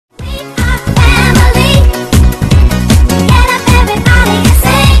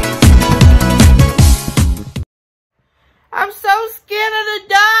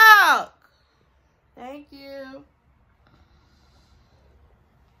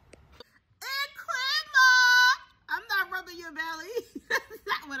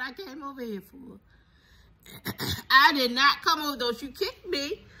I came over here for? I did not come over, though. You kicked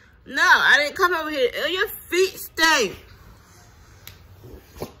me. No, I didn't come over here. Your feet stink.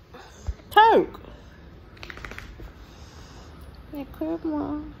 Turk. Hey,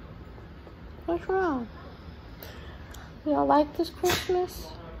 Grandma. What's wrong? Y'all like this Christmas?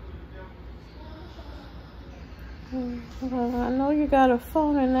 Well, I know you got a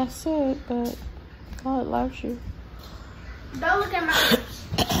phone and that's it, but God loves you. Don't look at my lips.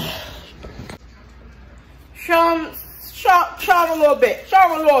 Show him a little bit. Show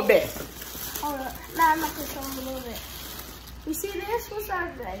him a little bit. Hold up. Nah, I'm not gonna show him a little bit. You see this? What's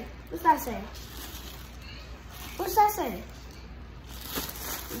that say? What's that say? What's that say?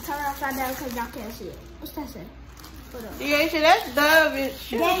 You turn it upside down because y'all can't see it. What's that say? Hold up. Deasia, that's Dove.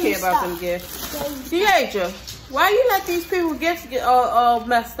 She don't care about them gifts. Deasia, why you let these people's gifts get all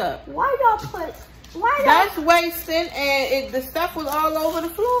messed up? Why y'all put... That's wasting, and the stuff was all over the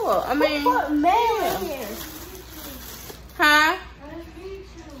floor. I mean... Who put mail in here? Huh?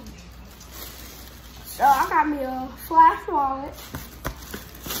 So I got me a flash wallet.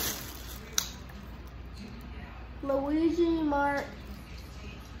 Luigi, Mark.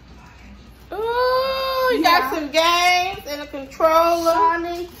 Ooh, you got some games and a controller.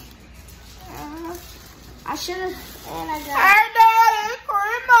 Sonic. I should have. And I got. Hey, darling,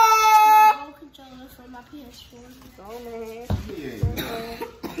 Grandma. Controller for my PS4.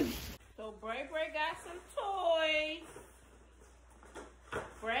 So Bray got some toys.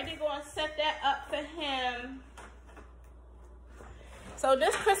 Brandy gonna set that up for him. So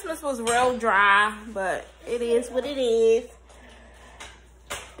this Christmas was real dry, but it is what it is.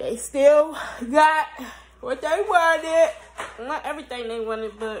 They still got what they wanted. Not everything they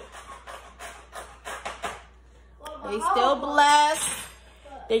wanted, but they still blessed.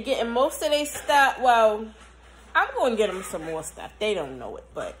 They getting most of their stuff. Well, I'm going to get them some more stuff. They don't know it,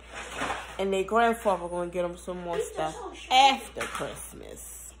 but... And their grandfather going to get them some more stuff after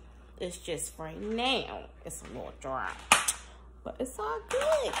Christmas. It's just right now. It's a little dry. But it's all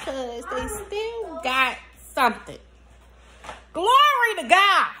good because they still got something. Glory to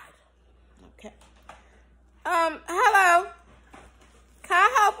God. Okay. Hello. Can I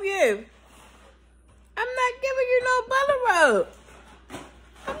help you? I'm not giving you no belly rub.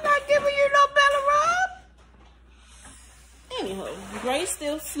 I'm not giving you no belly rub. Anyhow, Grace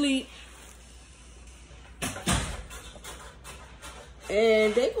still asleep.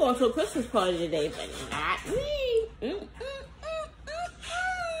 And they going to a Christmas party today, but not me.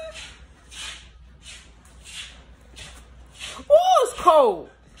 Oh, it's cold.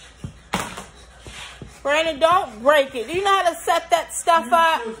 Brandon, don't break it. Do you know how to set that stuff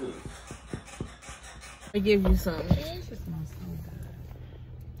up? Let me give you some.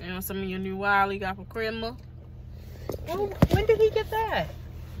 You know some of your new wild you got for Christmas? Oh, when did he get that?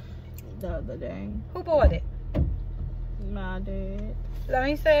 The other day. Who bought it? My dad. Let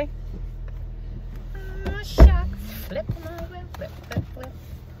me see. Oh, shucks. Flip them over. Flip, flip, flip.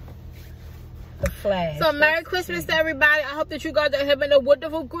 The flag. So, Merry Christmas to everybody. I hope that you guys are having a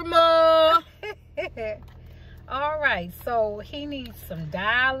wonderful Christmas. All right. So, he needs some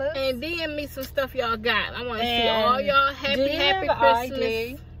dollars. And DM me some stuff y'all got. I want to see all y'all happy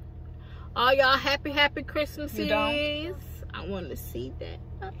Christmas. All y'all happy Christmas. I want to see that.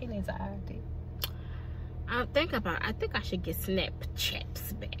 He needs an ID. I think I should get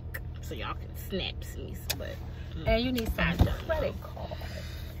Snapchats back so y'all can snaps me. But and you need some credit card.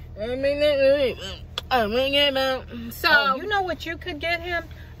 So you know what you could get him?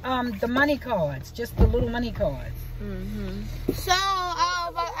 The money cards, just the little money cards. So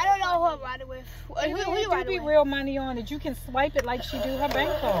I don't know who I'm riding with. Who you riding with? Real money on it. You can swipe it like she do her bank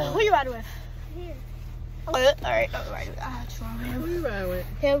card. Who you riding with? Here. All right. Who you riding with?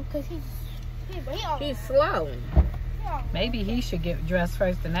 Him, because he's slow. Maybe he should get dressed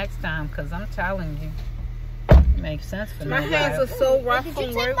first the next time, because I'm telling you, it makes sense for me. My hands are so rough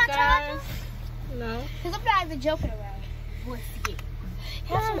from work, guys. No. Because I'm not even joking around.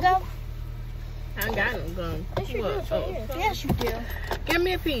 Have some gum? I ain't got no gum. Yes, you do. Yes, you do. Give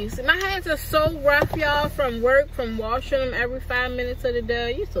me a piece. My hands are so rough, y'all, from work, from washing them every 5 minutes of the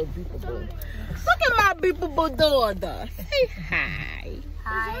day. You so beautiful. Look at my beautiful daughter. Say hi.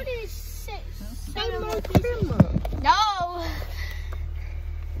 Hi. Say Merry Christmas. No.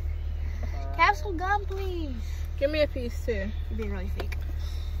 Have some gum, please. Give me a piece too. You're being really fake.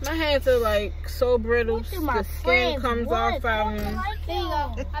 My hands are like so brittle. The skin comes off of them. There you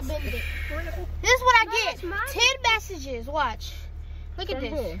go. I bent it. This is what I get. 10 messages. Watch. Look at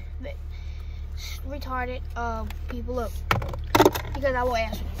this. Retarded people. Look. Because I will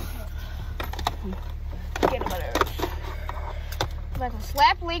answer them. Get them on about to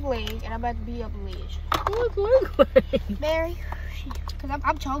slap Leg, and I'm about to beat up Leg. Who's Leg? Mary. Because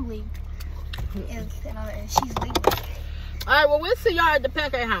I'm Chong Leg. And she's Leg. Alright, well, we'll see y'all at the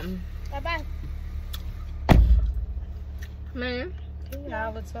pancake house. Bye-bye. Man.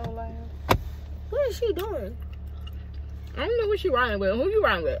 Y'all look so loud. What is she doing? I don't know who she riding with. Who you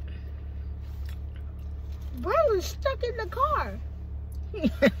riding with? Braylon's stuck in the car.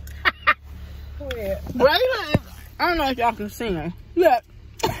 Braylon is, I don't know if y'all can see him. Look.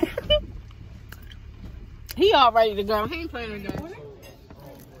 He all ready to go. He ain't playing with games.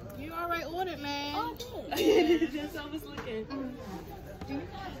 You already ordered, man. Oh, good. Just I was looking.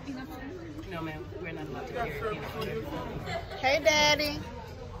 No, ma'am. We're not allowed to go here. Hey, Daddy.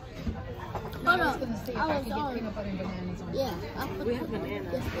 Hold I was up. going to see if I I was could get peanut butter and bananas on. Yeah. I'll put We have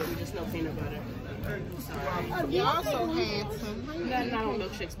bananas, but just no peanut butter. Sorry. Oh, Y'all so handsome. Oh,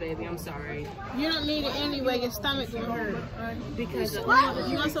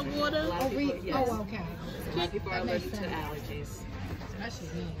 okay. A lot of people are allergic to allergies. That's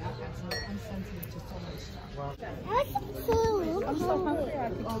just me. I'm sensitive to so much stuff. I'm so hungry. I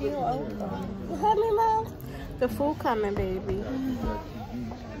could kill over. You heard me, Mom? The food coming, baby.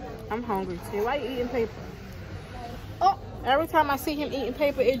 I'm hungry too. Why you eating paper? Oh, every time I see him eating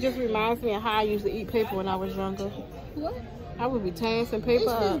paper, it just reminds me of how I used to eat paper when I was younger. What? I would be tearing some paper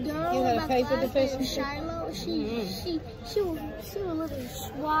up. This girl, You had a my paper class named deficiency? Shiloh, she would literally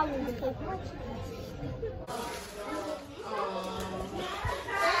swallow the paper.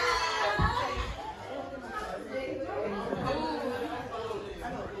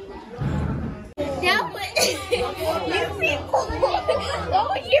 That was you record.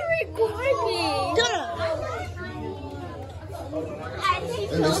 Oh, you recording. Shut up.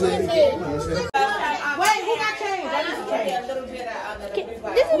 Wait, who got change? That is change.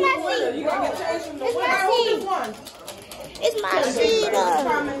 This is my seat. It's my seat. It's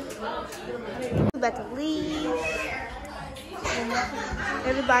my seat. About to leave.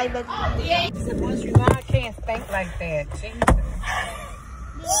 Everybody about to leave. I can't think like that. Jesus.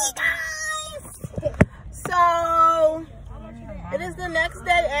 So, it is the next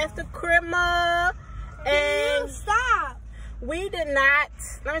day after Christmas, and Stop. we did not,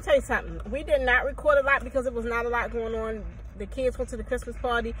 let me tell you something, we did not record a lot because it was not a lot going on. The kids went to the Christmas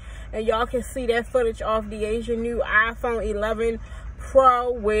party, and y'all can see that footage off the Asian new iPhone 11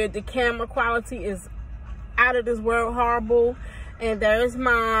 Pro where the camera quality is out of this world horrible. And there's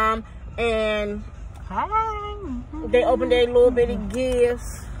Mom, and they opened their little bitty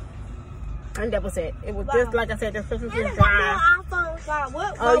gifts. And that was it. It was just like I said, the Christmas is dry.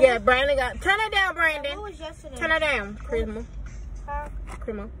 Oh yeah, Brandon got. Turn it down, Brandon. What was yesterday? Turn it down, Christmas.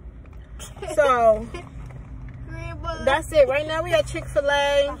 Christmas. So that's it. Right now we at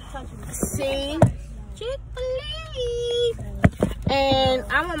Chick-fil-A. See, Chick-fil-A. And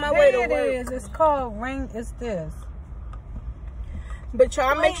I'm on my way to work. It is. It's called Ring. It's this. But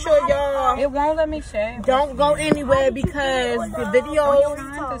y'all make sure y'all It won't let me share. don't go anywhere because the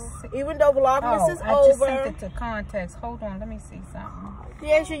videos, even though Vlogmas is I just over. sent it to context. Hold on, let me see something.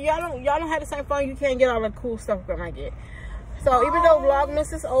 Yeah, sure, y'all don't have the same phone. You can't get all the cool stuff I might get. So even though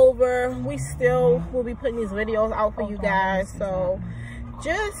Vlogmas is over, we still will be putting these videos out for you guys. So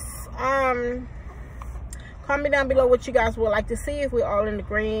just comment down below what you guys would like to see. If we're all in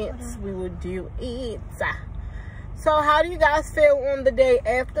agreement, we will do it. So how do you guys feel on the day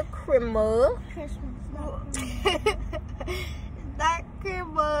after Christmas? That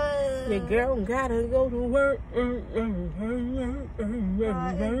Christmas. Your girl gotta go to work. Who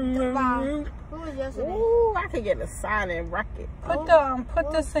was yesterday? Ooh, I could get a sign and rocket. Put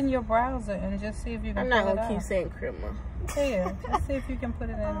this in your browser and just see if you can. I'm not pull it gonna keep up. saying Christmas. Yeah, just see if you can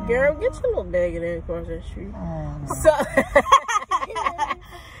put it in. Girl, get your little bag of that across that street. Oh. So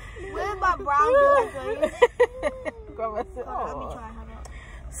Where's my browser?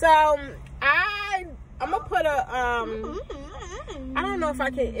 So I'm gonna put a I don't know if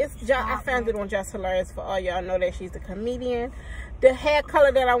I can. I found it on Just Hilarious for all y'all know that she's a comedian. The hair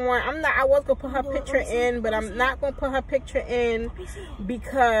color that I want, I was gonna put her picture in, but I'm not gonna put her picture in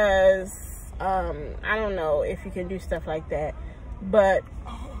because I don't know if you can do stuff like that. But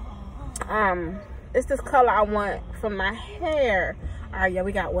it's this color I want for my hair. All right, yeah,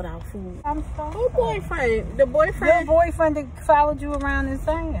 we got what our food. I'm so Who boyfriend? The boyfriend? Your boyfriend that followed you around in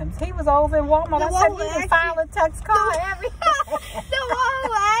Sam's. He was over in Walmart. I said he can file a text call every day. The one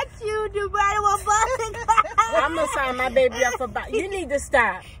who asked you to buy what bus. I'm gonna sign my baby up for. You need to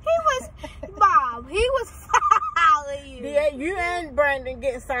stop. Bob. He was following you. Yeah, you and Brandon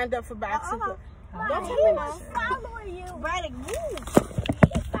getting signed up for bicycle. Don't tell me no. Following you, Brandon. You.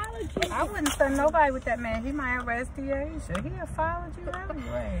 I went shouldn't send nobody with that man. He might arrest Deasia. He have followed you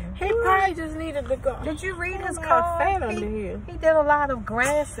everywhere. He probably just needed to go. Did you read his Fan card? under here. He did a lot of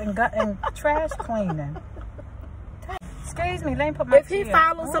grass and trash cleaning. Excuse me, let me put my If he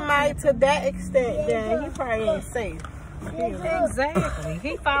followed somebody to that extent, then he probably ain't safe. Exactly.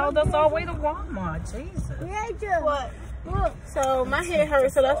 He followed us all the way to Walmart. Jesus. What? So my head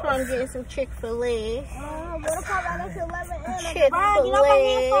hurts, so that's why I'm getting some Chick-fil-A.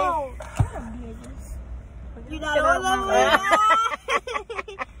 Chick-fil-A. You got all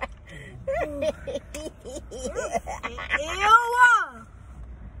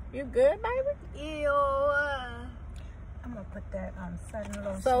You good, baby? Ew. I'm gonna put that on sudden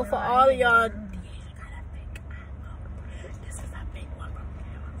lotion. So for all of y'all, this is a big one.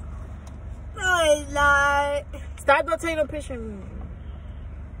 No, it's not. Stop, don't take no picture of me.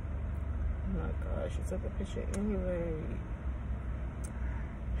 Oh my gosh, she took a picture anyway.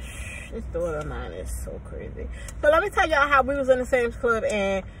 This daughter of mine is so crazy. So let me tell y'all how we was in the Sam's Club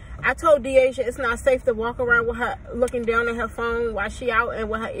and I told Deasia it's not safe to walk around with her looking down at her phone while she out and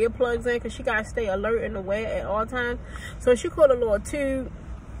with her earplugs in because she got to stay alert and aware at all times. So she called a little tube.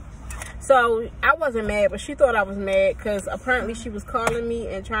 So I wasn't mad, but she thought I was mad because apparently she was calling me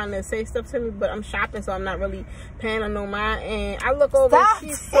and trying to say stuff to me, but I'm shopping, so I'm not really paying her no mind. And I look over and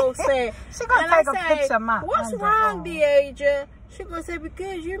she's so sad. She gonna take a picture of my what's wrong, Deasia? She gonna say,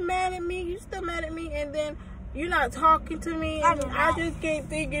 because you're mad at me, you still mad at me, and then you're not talking to me, and I just can't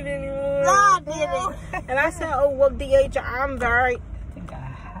think it anymore. No, I didn't. And I said, oh, well, Deasia, I'm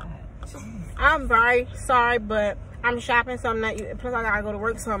very sorry, but I'm shopping, so I'm not, plus I gotta go to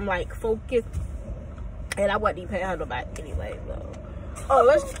work, so I'm like focused. And I wasn't even paying her nobody anyway, so. Oh,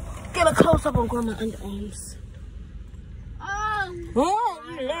 let's get a close up on Grandma underarms.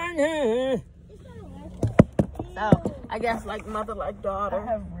 So, I guess like mother, like daughter. I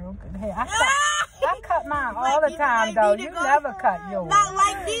have real good hair. I cut mine all the time, though. You never cut yours. Not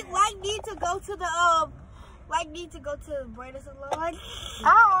need to go to the braid salon.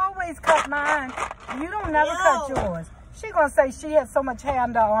 I always cut mine. You don't never cut yours. She gonna say she has so much hair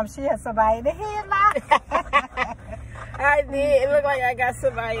on the arm. She has somebody in the headlock. I did. It looked like I got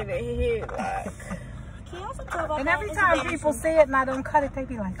somebody in the headlock. And every time people see it and I don't cut it, they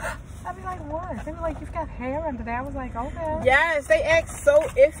be like, I be like, what? They be like, you've got hair under there. I was like, okay. Yes, they act so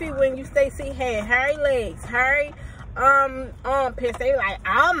iffy when you see hair, hairy legs, hairy armpits. They like,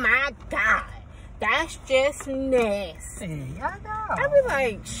 oh my God, that's just nasty. I know. I be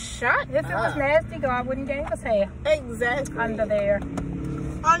like, shut If it was nasty, God wouldn't give us hair. Exactly. Under there.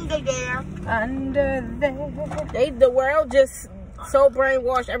 Under there. Under there. The world just so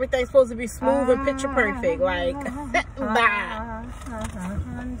brainwashed. Everything's supposed to be smooth and picture perfect. Like, bye.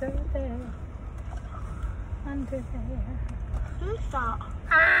 Under there. Under there. Stop.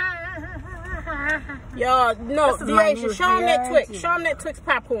 Y'all, no, Deasia, show them that Twix. Show them that Twix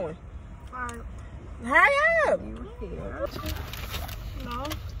popcorn. Hurry up. No.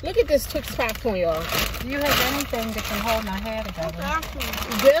 Look at this Twix popcorn, y'all. Do you have anything that can hold my hair together?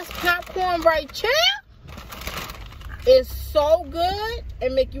 This popcorn right here is so good.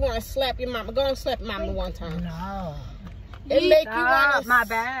 It make you want to slap your mama. Go and slap your mama one time. No. It make you want to my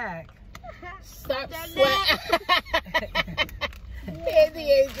bag. Stop sweating. It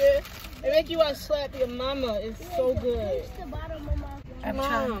make you want to slap your mama. It's so good.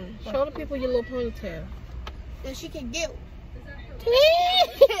 Mom, show the people your little ponytail. Then she can get.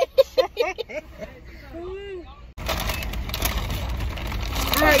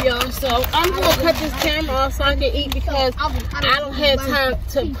 Alright, y'all, so I'm gonna cut this camera off so I can eat because I don't have time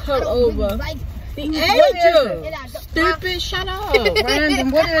to pull over. The angel! Stupid, shut up.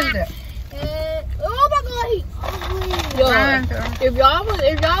 Brandon, what is it? Oh my God, Yo, if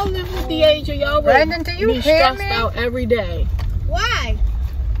y'all live with the angel, y'all would be stressed out every day. Why?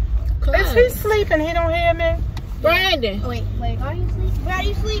 Is he sleeping? He don't hear me? Brandon. Oh, wait, are you asleep? Where are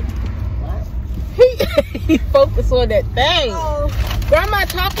you asleep? What? He focused on that thing. Oh. Grandma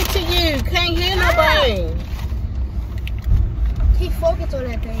talking to you. Can't hear nobody. He focused on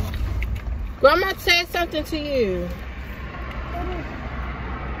that thing. Grandma said something to you.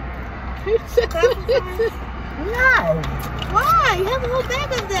 No. Why? You have a whole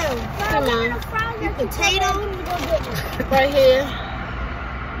bag of them. Come on. Your potatoes. Right here.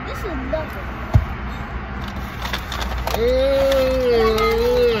 This is nothing.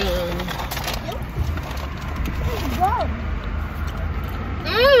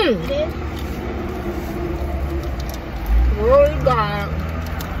 Really God.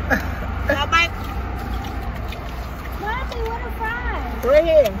 Mommy, what a fry. Right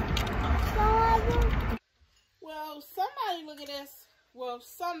here. Well, somebody look at this. Well,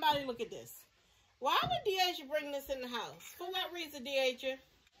 somebody look at this. Why would Deasia bring this in the house? For what reason, Deasia?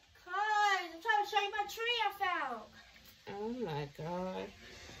 Cause I'm trying to show you my tree I found. Oh my God.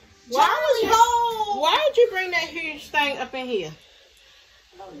 Why would you bring that huge thing up in here?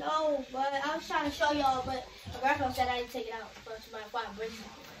 I don't know, but I was trying to show y'all, but my grandpa said I didn't take it out. But my father brings it.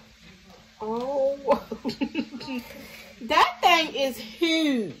 Oh. That thing is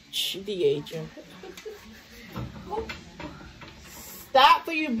huge, Deasia. Stop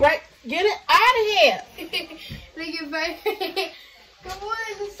for you break. Get it out of here. Look at me. Come on,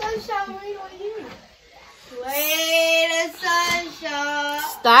 the sunshine right on you. Wait, the sunshine.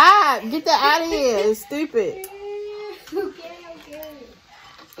 Stop. Get that out of here. It's stupid. Okay.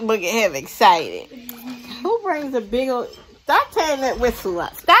 Look at him excited. Who brings a big old... Stop tearing that whistle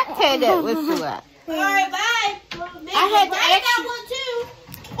up. Stop tearing that whistle up. Alright, bye. I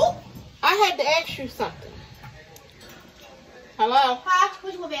had to ask you something. Hello? Huh?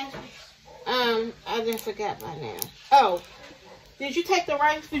 Which one answer? I just forgot by now. Oh, did you take the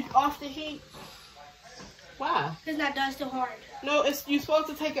rice off the heat? Why? It's not done, still hard. No, you're supposed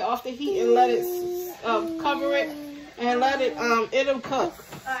to take it off the heat and let it cover it and let it it'll cook.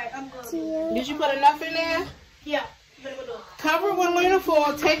 Alright, I'm good. Did you put enough in there? Yeah. Better go do it. Cover it with aluminum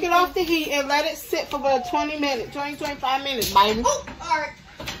foil, take it off the heat, and let it sit for about 20 minutes, 25 minutes, baby. Oh, alright.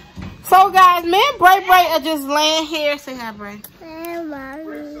 So, guys, me and Bray are just laying here. Say hi, Bray. Hey,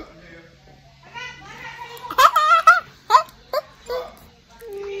 Mommy.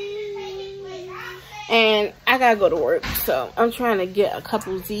 And I gotta go to work, so I'm trying to get a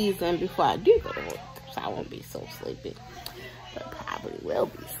couple Z's in before I do go to work, so I won't be so sleepy, but probably will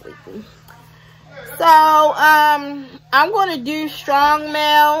be sleepy. So, I'm going to do strong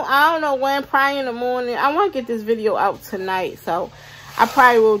mail. I don't know when, probably in the morning. I want to get this video out tonight, so I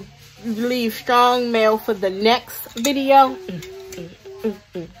probably will leave strong mail for the next video.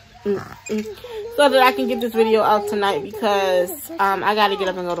 So that I can get this video out tonight because I got to get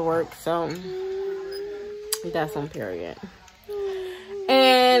up and go to work, so that's on period.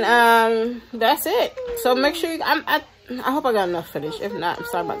 And that's it. So make sure I hope I got enough footage. If not, I'm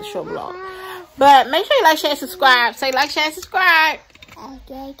sorry about the short vlog. But make sure you like, share, subscribe. Say like, share, subscribe.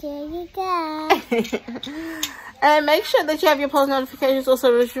 And make sure that you have your post notifications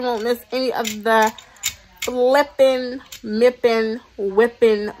also that you won't miss any of the flipping, mipping,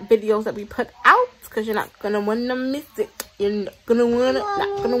 whipping videos that we put out. Because you're not going to want to miss it. You're not going to want it,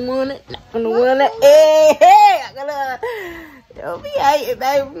 not going to want it, not going to want it. Hey, don't be hating,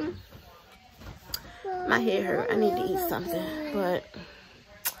 baby. My hair hurt. I need to eat something. But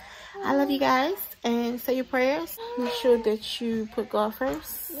I love you guys. And say your prayers. Make sure that you put God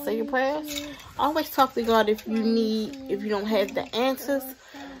first. Say your prayers. Always talk to God if you don't have the answers.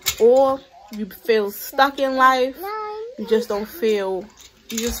 Or you feel stuck in life. You just don't feel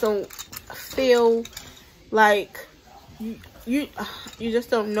like you just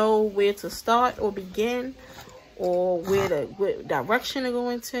don't know where to start or begin or what direction to go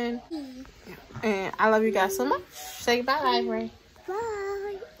into. And I love you guys so much. Say bye, Ray.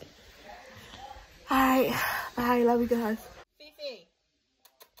 Bye. Alright, bye. Love you guys. Fifi,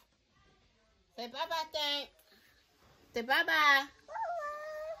 say bye bye, thank. Say bye bye.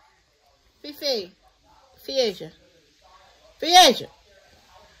 Fifi, Fiasia,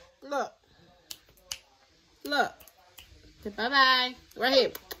 look. Say bye bye. Right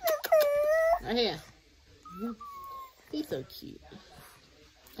here. Right here. He's so cute.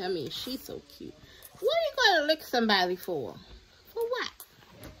 I mean, she's so cute. What are you gonna lick somebody for? For what?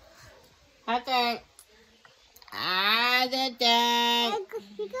 I think.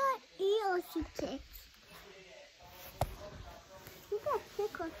 You got ears to pick. You got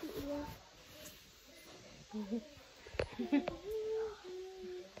pick off the ears.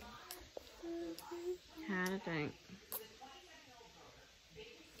 I think.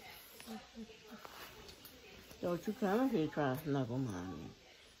 Don't you come up here trying to snuggle mommy.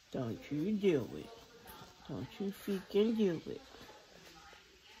 Don't you do it. Don't you freaking do it.